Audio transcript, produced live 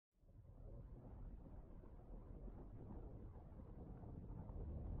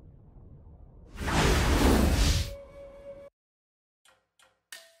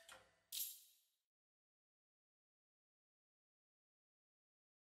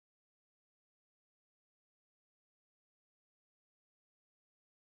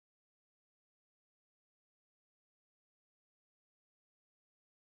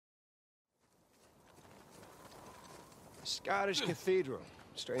Scottish cathedral.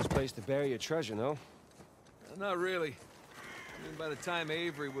 Strange place to bury your treasure, no? Not really. I mean, by the time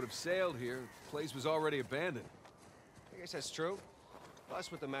Avery would have sailed here, the place was already abandoned. I guess that's true. Plus,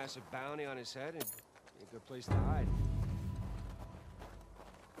 with the massive bounty on his head, it'd be a good place to hide.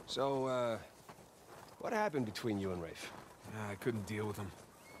 So, what happened between you and Rafe? I couldn't deal with him.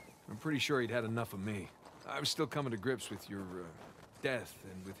 I'm pretty sure he'd had enough of me. I was still coming to grips with your, death,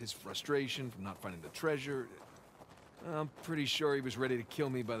 and with his frustration from not finding the treasure. I'm pretty sure he was ready to kill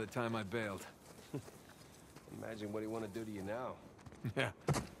me by the time I bailed. Imagine what he want to do to you now. Yeah,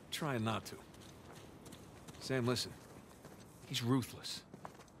 trying not to. Sam, listen. He's ruthless.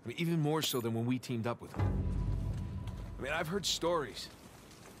 I mean, even more so than when we teamed up with him. I mean, I've heard stories.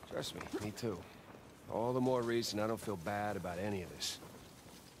 Trust me too. All the more reason I don't feel bad about any of this.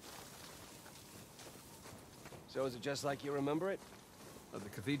 So is it just like you remember it? The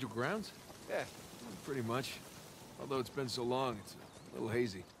cathedral grounds? Yeah. Pretty much. Although it's been so long, it's a little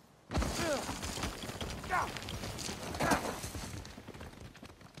hazy.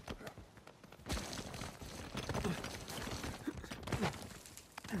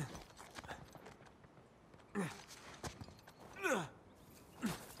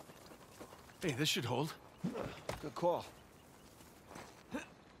 Hey, this should hold. Good call.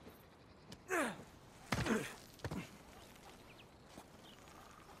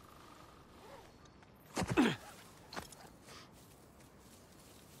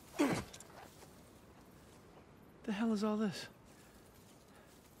 The hell is all this?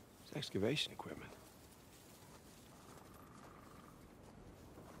 It's excavation equipment.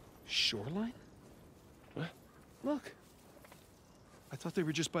 Shoreline? What? Look. I thought they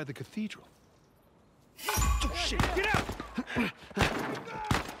were just by the cathedral. Oh, shit! Get out!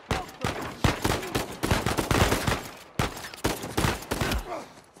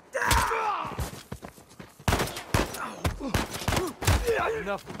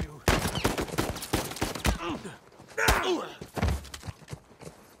 Enough of you.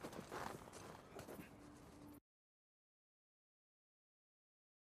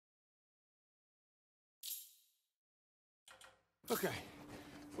 Okay,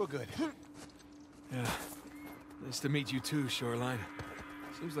 we're good. Yeah. Nice to meet you too, Shoreline.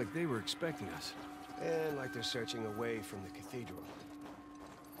 Seems like they were expecting us. And like they're searching away from the cathedral.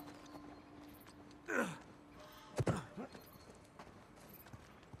 What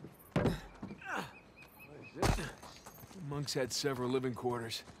is this? The monks had several living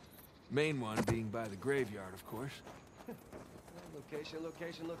quarters. Main one being by the graveyard, of course. Location.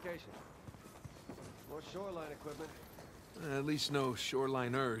 More shoreline equipment. At least no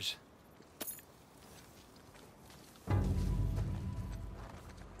shoreliners.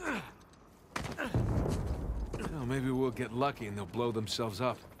 Well, maybe we'll get lucky and they'll blow themselves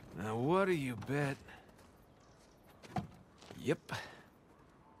up. Now, what do you bet? Yep.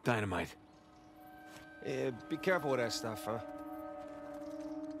 Dynamite. Yeah, be careful with that stuff, huh?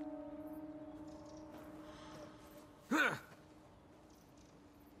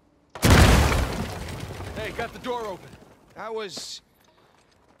 Hey, got the door open. That was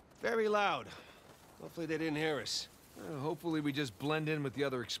very loud. Hopefully they didn't hear us. Hopefully we just blend in with the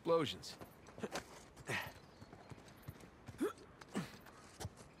other explosions.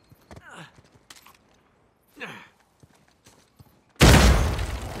 There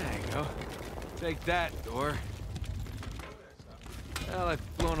you go. Take that, door. Well,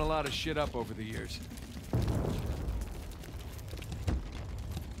 I've blown a lot of shit up over the years.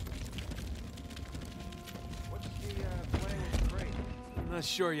 What's the plan with the crate? I'm not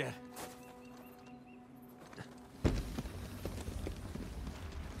sure yet.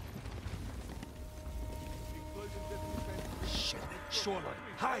 Shit, shoreline.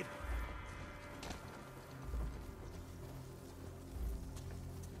 Hide!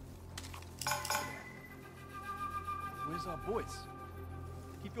 Where's our boys?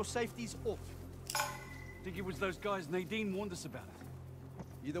 Keep your safeties off. Think it was those guys Nadine warned us about.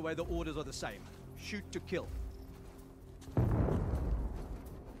 Either way, the orders are the same. Shoot to kill.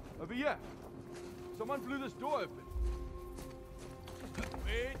 Over here. Someone blew this door open.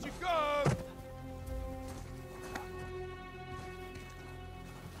 Where'd you go?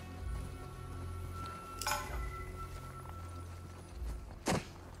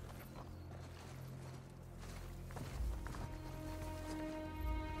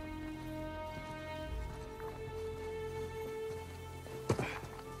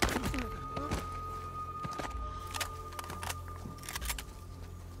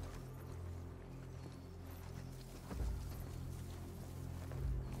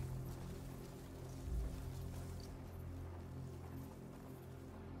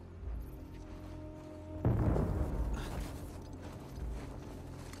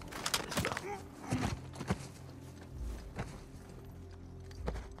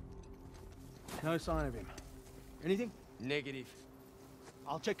 No sign of him. Anything? Negative.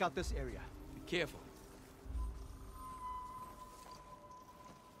 I'll check out this area. Be careful.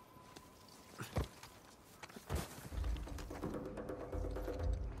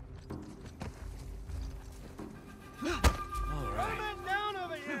 All right. Man down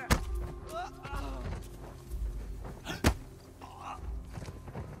over here!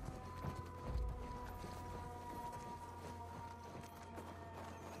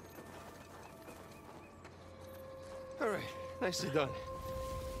 All right, nicely done.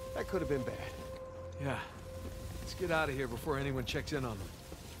 That could have been bad. Yeah. Let's get out of here before anyone checks in on them.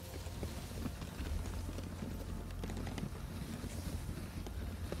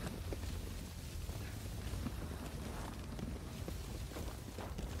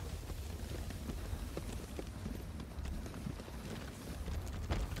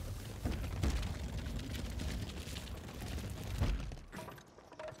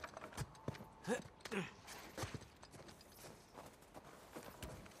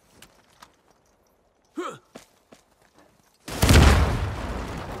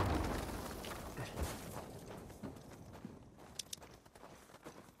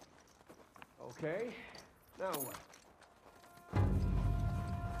 Okay, now what?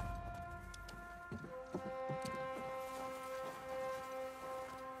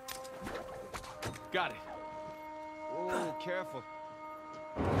 Got it. Oh, careful.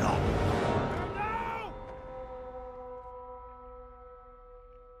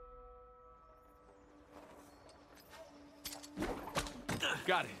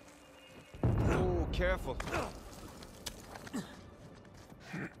 Got it. Oh, careful.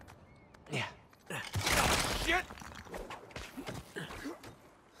 Yeah. Shit!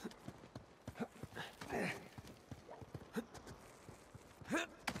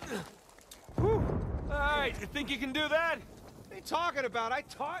 Whew. All right, you think you can do that? What are you talking about? I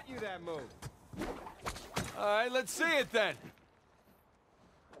taught you that move. All right, let's see it then.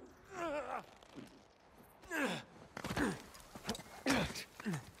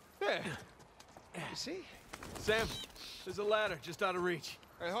 There. You see? Sam, there's a ladder just out of reach.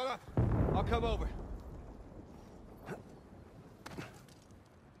 All right, hold on. I'll come over.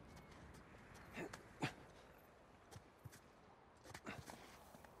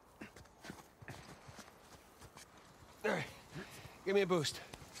 All right. Give me a boost.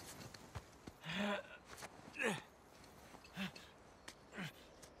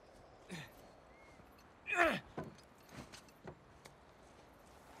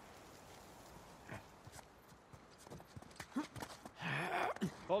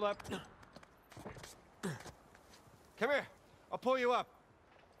 Hold up. Come here. I'll pull you up.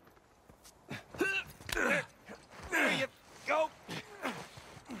 There you go.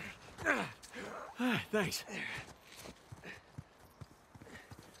 Thanks.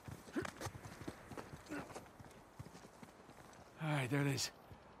 All right, there it is.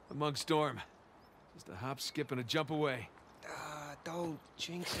 The Mug Storm. Just a hop, skip, and a jump away. Don't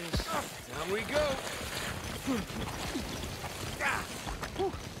jinx us. Down we go.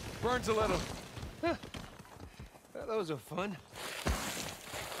 Burns a little. Those are fun.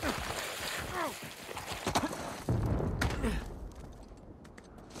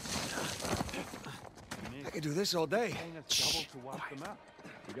 I could do this all day. Double to wipe them out.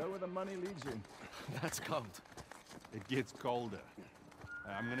 You go where the money leads you. That's cold. It gets colder.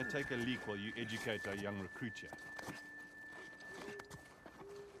 I'm gonna take a leak while you educate our young recruit here.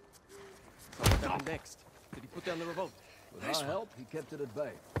 So what happened next? Did he put down the revolt? With our help, he kept it at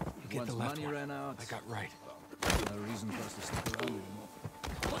bay. Get Once the left money one. ran out, I got right. no reason for us to stick around anymore.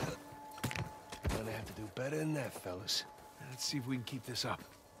 Gonna have to do better than that, fellas. Let's see if we can keep this up.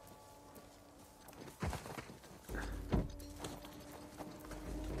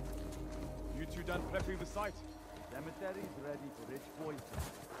 You two done prepping the site? Cemetery's ready for rich boys.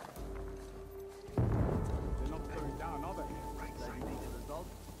 They're not going down, are they? They need the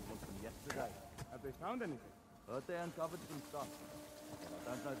results. Want them yesterday. Have they found anything? Heard they uncovered some stuff.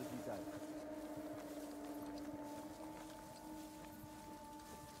 I don't know the details.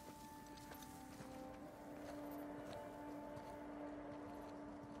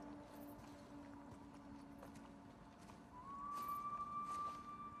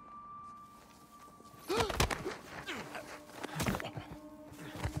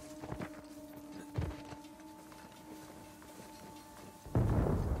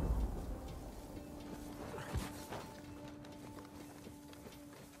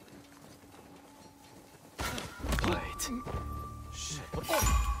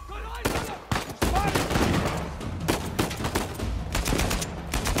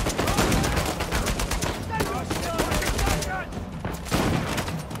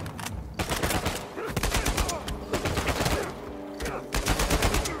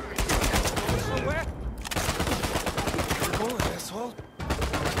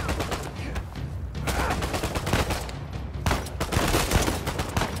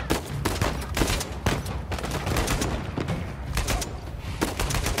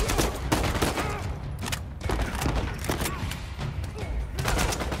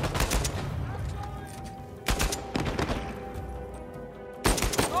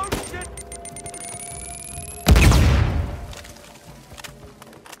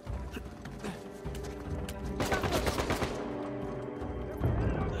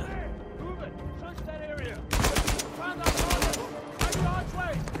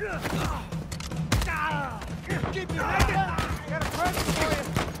 Keep you naked! Got a present for you!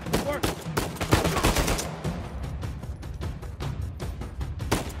 Work!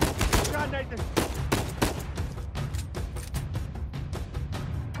 Shot, Nathan!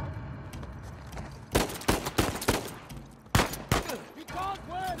 You can't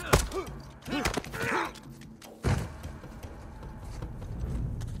win!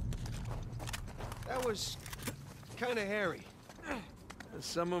 That was kind of hairy.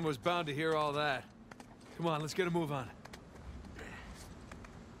 Someone was bound to hear all that. Come on, let's get a move on.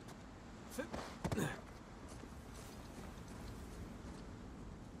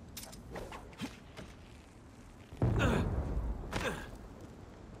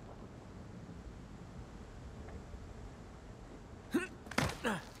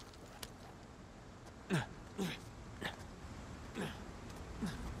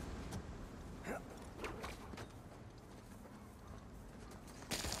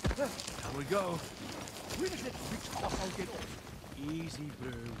 Here we go. Where does that rich arsehole get off? Easy,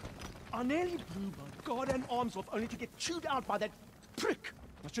 bro. I nearly blew my goddamn arms off only to get chewed out by that prick.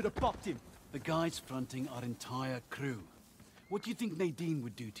 I should have popped him. The guys fronting our entire crew. What do you think Nadine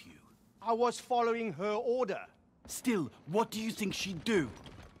would do to you? I was following her order. Still, what do you think she'd do?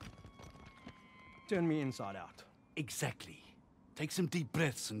 Turn me inside out. Exactly. Take some deep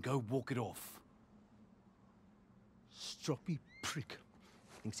breaths and go walk it off. Stroppy prick.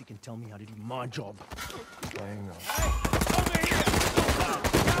 Thinks he can tell me how to do my job. Hang on. Over here!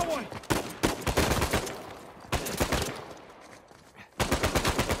 That one!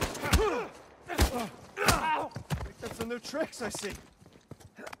 Ow! Picked up some new tricks, I see.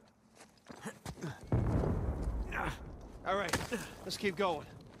 All right, let's keep going.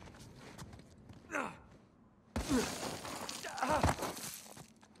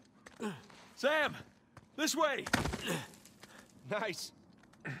 Sam! This way! Nice.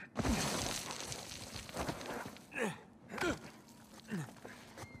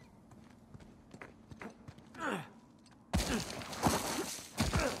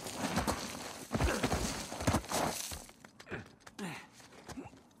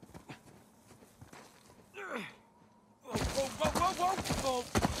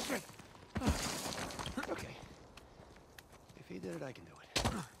 Okay. If he did it, I can do it.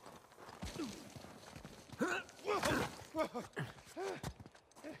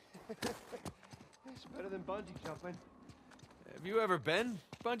 It's better than bungee jumping. Have you ever been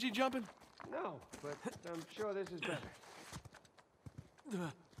bungee jumping? No, but I'm sure this is better.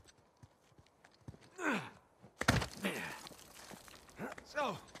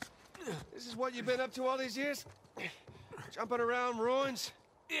 So, this is what you've been up to all these years? Jumping around ruins?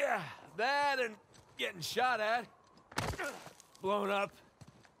 Yeah, that and getting shot at. Blown up.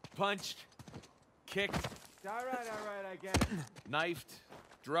 Punched. Kicked. All right, I get it. Knifed.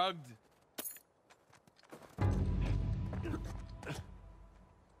 Drugged.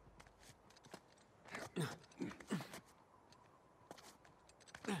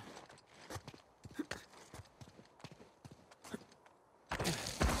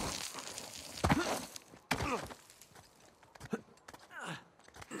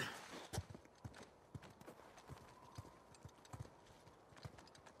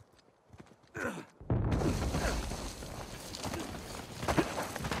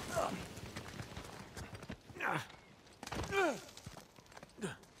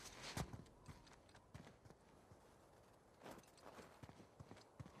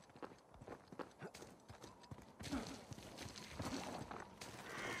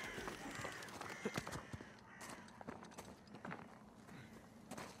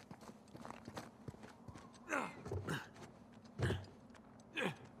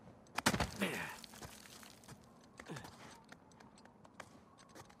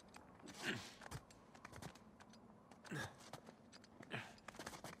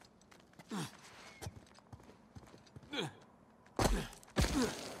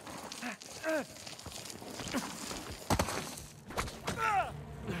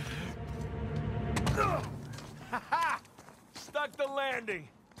 Stuck the landing.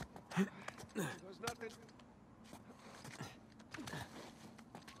 There's nothing.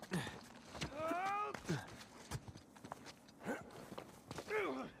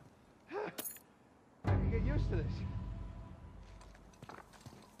 I can get used to this.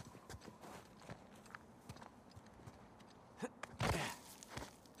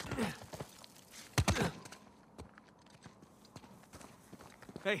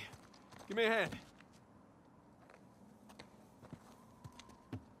 Hey, give me a hand.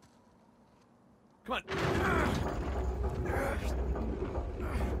 Come on.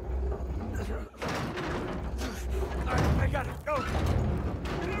 All right, I got it. Go.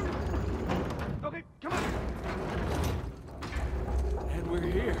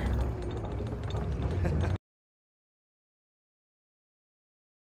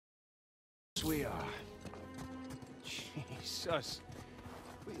 folks we are. Jesus.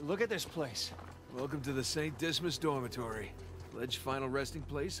 Look at this place. Welcome to the St. Dismas Dormitory. Alleged final resting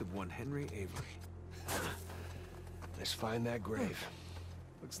place of one Henry Avery. Let's find that grave.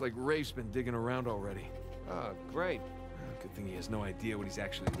 Looks like Rafe's been digging around already. Oh, great. Good thing he has no idea what he's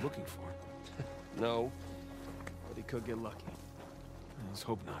actually looking for. No, but he could get lucky. Let's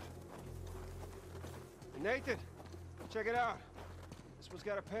hope not. Nathan, check it out. This one's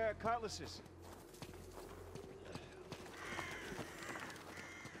got a pair of cutlasses.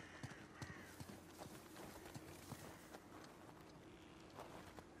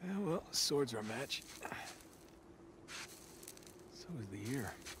 Yeah, well, swords are a match. So is the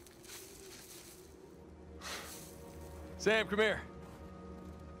ear. Sam, come here.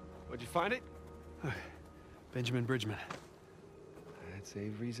 Where'd you find it? Benjamin Bridgman. That's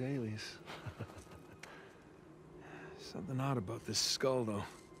Avery's alias. Something odd about this skull, though.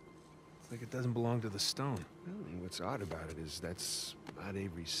 It's like it doesn't belong to the stone. Really, what's odd about it is that's not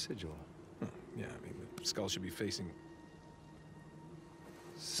Avery's sigil. Yeah, I mean, the skull should be facing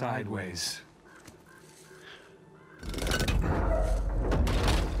sideways.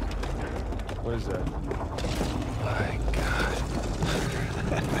 What is that? My God.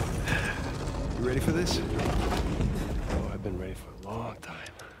 You ready for this? Oh, I've been ready for a long time.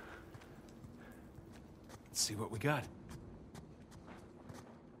 Let's see what we got.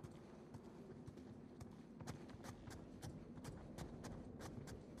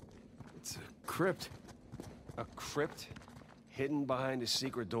 It's a crypt. A crypt? Hidden behind a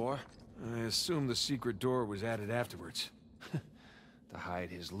secret door? I assume the secret door was added afterwards. To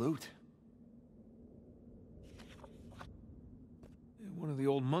hide his loot. One of the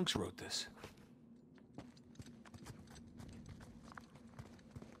old monks wrote this.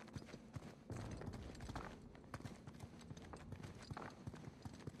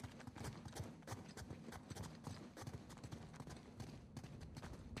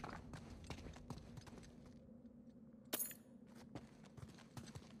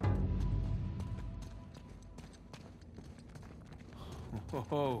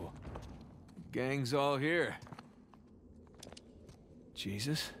 Whoa, gang's all here.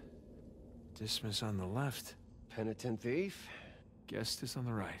 Jesus, Dismas on the left, Penitent thief? Gestus on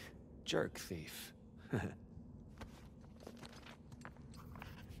the right. Jerk thief.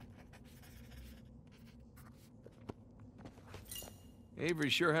 Avery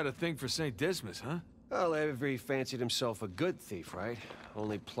sure had a thing for St. Dismas, huh? Well, Avery fancied himself a good thief, right?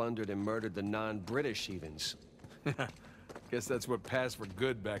 Only plundered and murdered the non-British heathens. Guess that's what passed for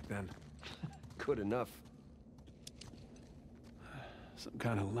good back then. Good enough. Some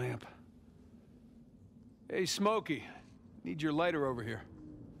kind of lamp. Hey, Smokey. Need your lighter over here.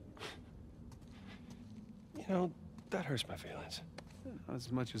 You know, that hurts my feelings. Not as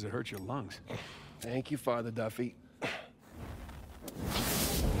much as it hurts your lungs. Thank you, Father Duffy.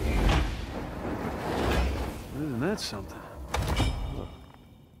 Isn't that something?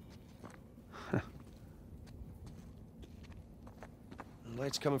 The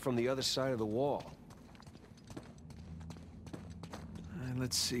light's coming from the other side of the wall.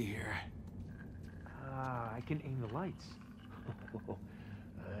 Let's see here. Ah, I can aim the lights.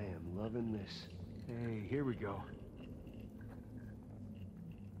 I am loving this. Hey, here we go.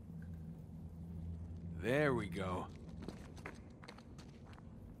 There we go.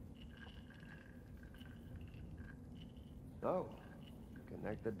 Oh,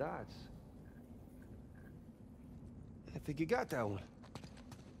 connect the dots. I think you got that one.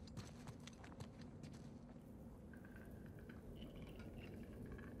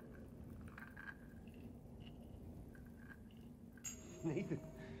 Nathan,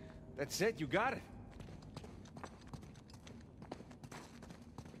 that's it, you got it.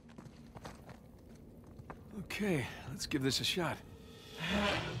 Okay, let's give this a shot.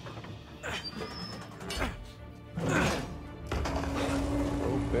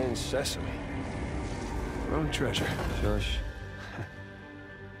 Open sesame. Wrong treasure. Shush.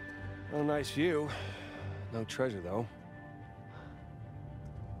 Well, nice view. No treasure, though.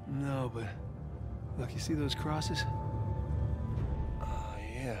 No, but look, you see those crosses? Oh,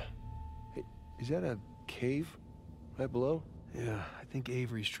 yeah. Hey, is that a cave right below? Yeah, I think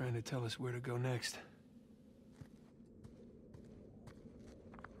Avery's trying to tell us where to go next.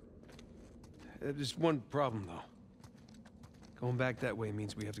 There's one problem, though. Going back that way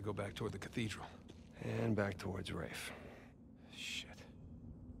means we have to go back toward the cathedral. And back towards Rafe. Shit.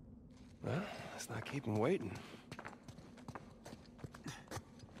 Well, let's not keep him waiting.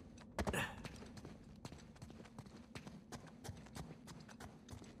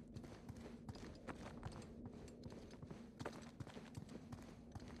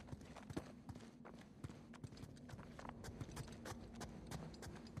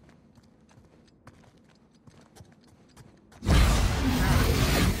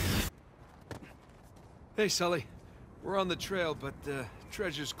 Hey, Sully. We're on the trail, but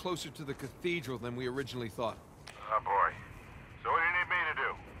treasure's closer to the cathedral than we originally thought. Oh, boy. So what do you need me to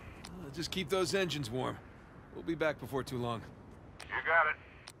do? Just keep those engines warm. We'll be back before too long. You got it.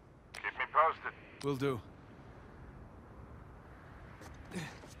 Keep me posted. Will do.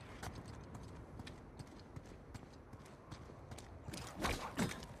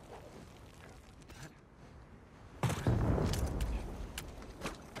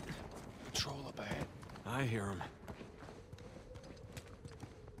 Patrol up ahead. I hear him.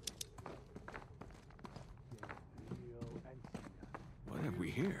 What have we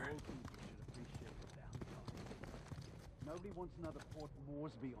here? Nobody wants another Port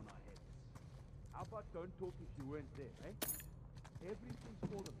Moresby on our heads. How about don't talk if you weren't there, eh? Everything's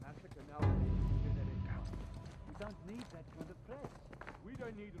called a massacre now. We don't need that kind of press. We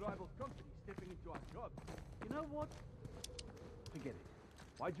don't need rival companies stepping into our jobs. You know what? Forget it.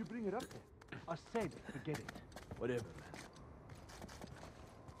 Why'd you bring it up then? I said forget it. Whatever, man.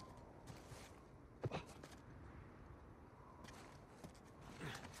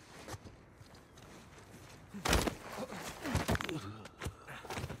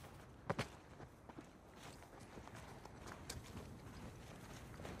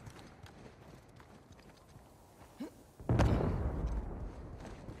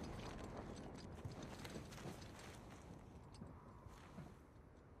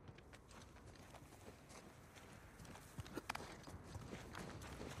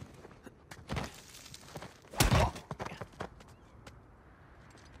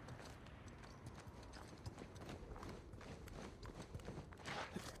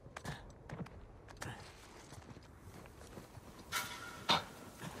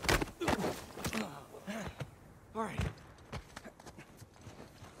 All right.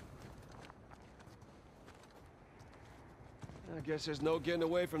 I guess there's no getting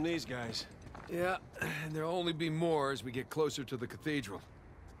away from these guys. Yeah, and there'll only be more as we get closer to the cathedral.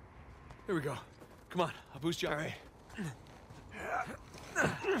 Here we go. Come on, I'll boost you up. All right.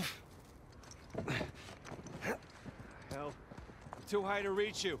 Hell, I'm too high to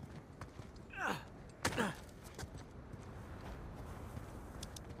reach you. Hang on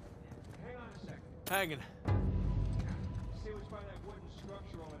a second. Hanging. See what's by that wooden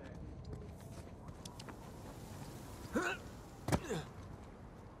structure over there.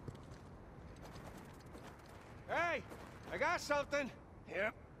 Hey, I got something.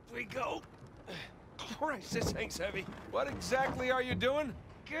 Yep, we go. Christ, this thing's heavy. What exactly are you doing?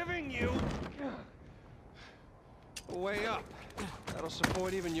 Giving you a way up. That'll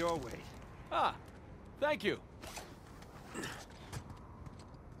support even your weight. Ah, thank you. Hey,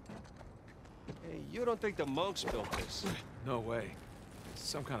 you don't think the monks built this? No way. It's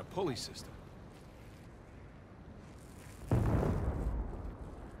some kind of pulley system.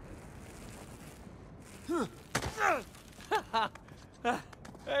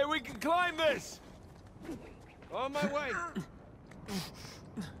 Hey, we can climb this! On my way.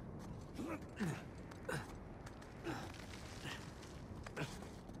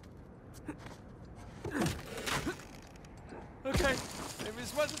 Okay, maybe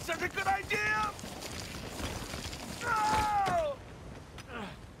this wasn't such a good idea! No!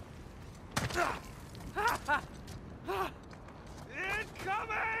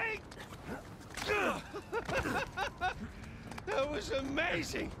 Incoming! That was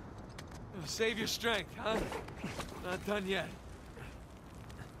amazing. Save your strength, huh? Not done yet.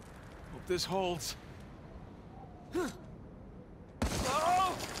 Hope this holds.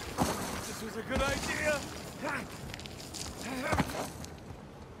 Oh! This was a good idea!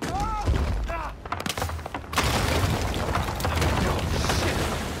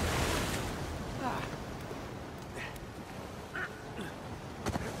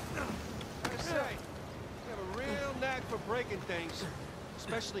 For breaking things,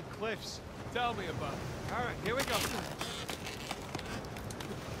 especially cliffs. Tell me about it. All right, here we go.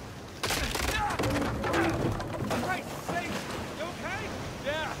 Right, safe. You okay?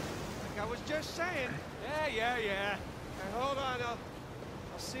 Yeah. Like I was just saying. Yeah. Hey, hold on. I'll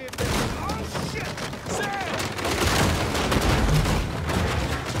see if there's... Oh, shit! Sam!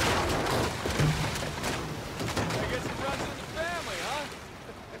 I guess it runs in the family, huh?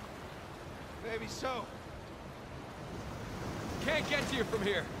 Maybe so. Can't get to you from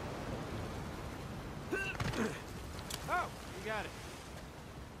here. Oh, you got it.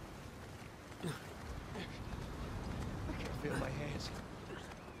 I can't feel my hands.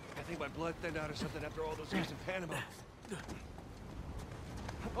 I think my blood thinned out or something after all those years in Panama.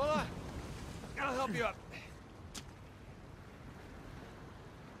 Hold on. I'll help you up.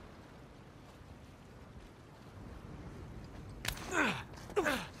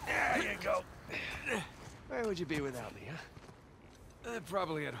 There you go. would you be without me, huh?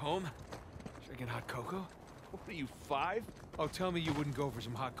 Probably at home. Drinking hot cocoa? What are you, 5? Oh, tell me you wouldn't go for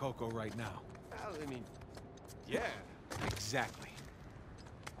some hot cocoa right now. Well, I mean, yeah, exactly.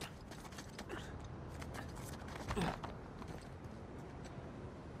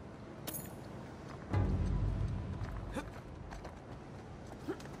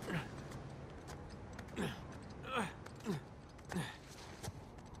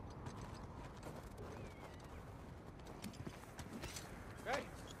 Hey,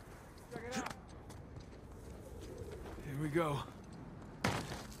 check it out. Here we go.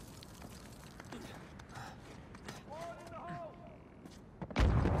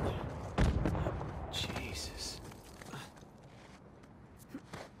 Jesus.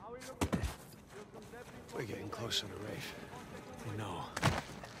 We're getting closer to Rafe. I know.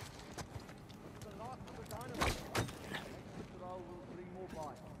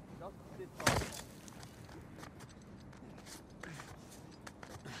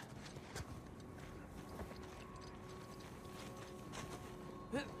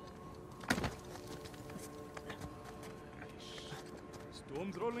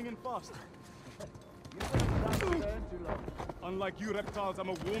 Storm's rolling in fast. Unlike you reptiles, I'm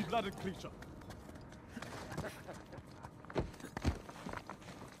a warm-blooded creature.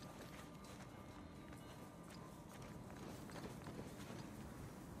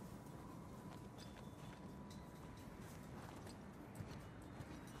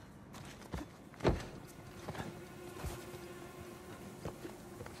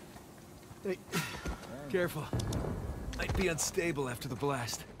 Hey, careful. Might be unstable after the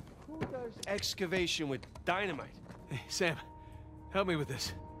blast. Who does excavation with dynamite? Hey, Sam, help me with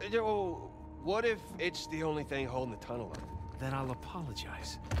this. Oh, what if it's the only thing holding the tunnel up? Then I'll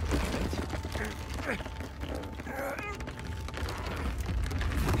apologize.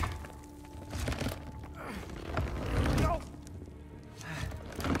 No!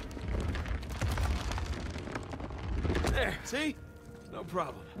 There, see? No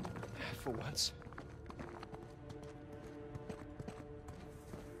problem. For once.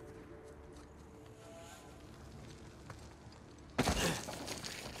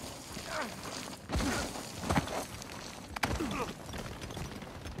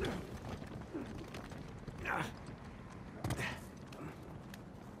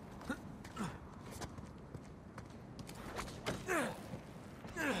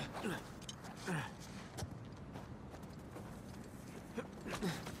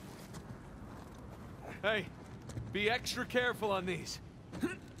 Hey, be extra careful on these.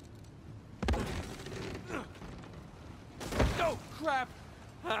 Oh, crap!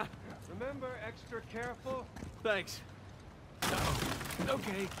 Ah, Remember, extra careful. thanks.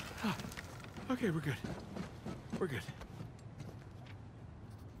 Okay. Okay, we're good. We're good.